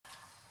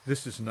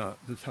This is not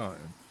the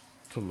time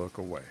to look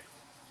away.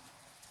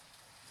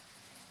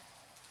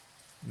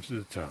 This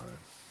is the time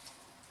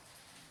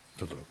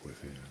to look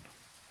within.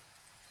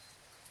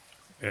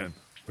 And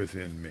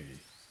within me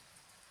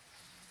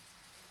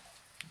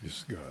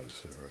is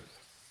God's earth.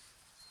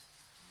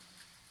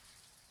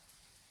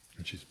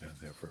 And she's been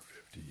there for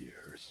 50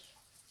 years.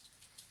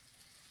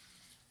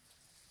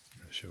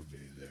 And she'll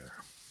be there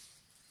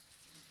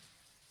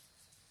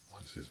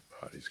once his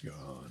body's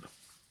gone.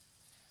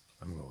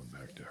 I'm going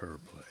back to her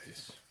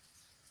place.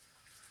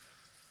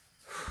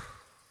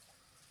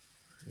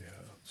 Yeah,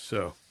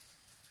 so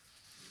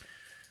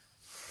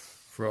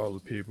for all the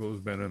people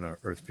who've been in our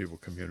Earth People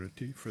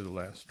community for the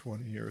last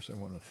 20 years, I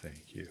want to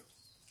thank you.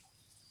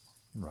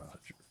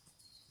 Roger,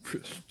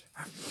 Krista,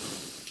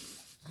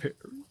 Perry,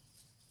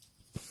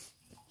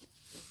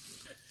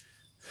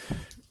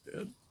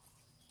 and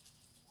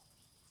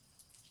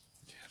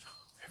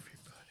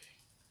everybody.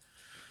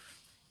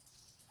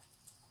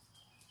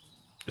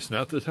 It's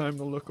not the time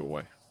to look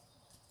away.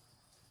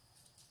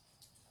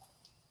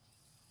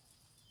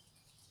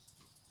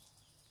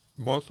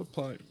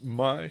 Multiply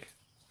my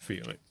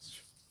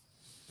feelings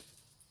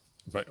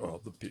by all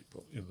the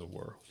people in the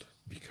world,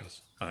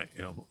 because I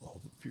am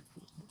all the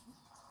people in the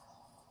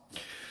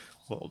world.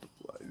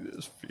 Multiply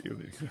this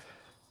feeling.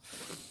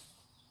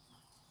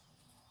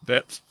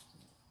 That's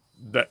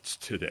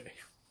today.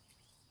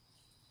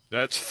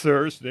 That's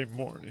Thursday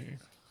morning.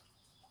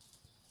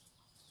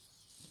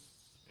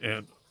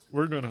 And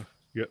we're going to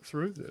get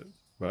through this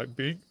by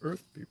being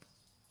Earth people.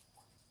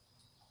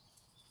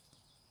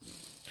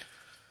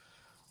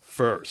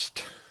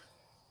 First,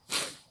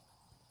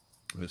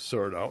 let's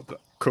sort out the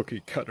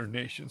cookie cutter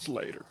nations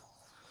later.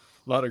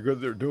 A lot of good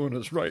they're doing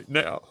us right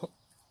now.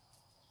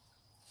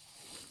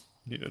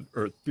 Need an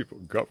Earth people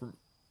government.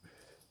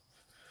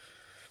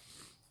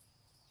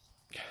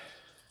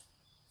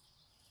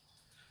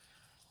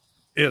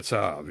 It's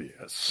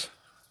obvious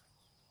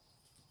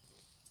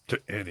to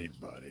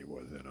anybody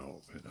with an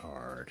open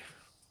heart.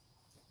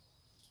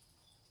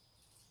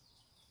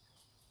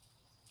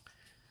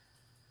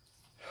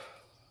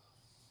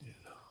 You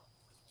know,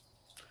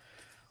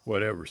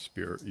 whatever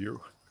spirit you're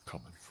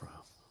coming from,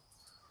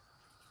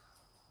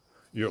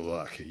 you're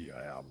lucky you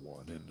have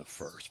one in the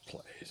first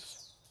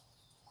place.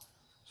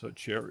 So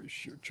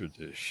cherish your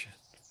tradition.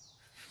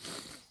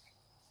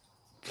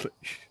 Please.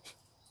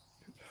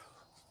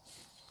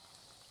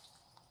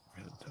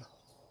 And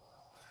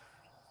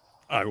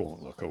I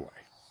won't look away.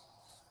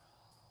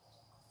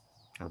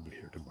 I'll be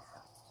here tomorrow.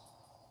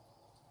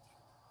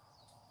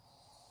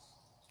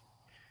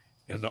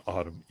 And the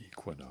autumn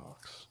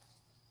equinox.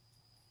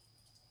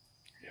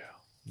 Yeah,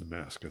 the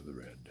mask of the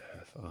Red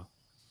Death, huh?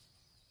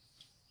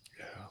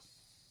 Yeah.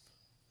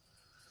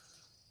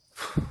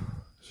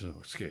 There's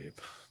no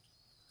escape.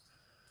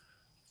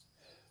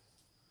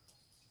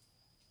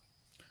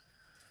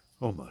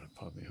 Oh, mana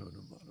pami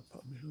hona, mana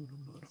pami hona,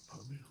 mana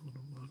pami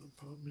hona, mana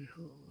pami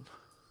hona.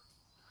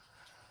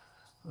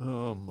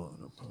 Oh,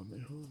 mana pami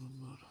hona,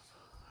 mana.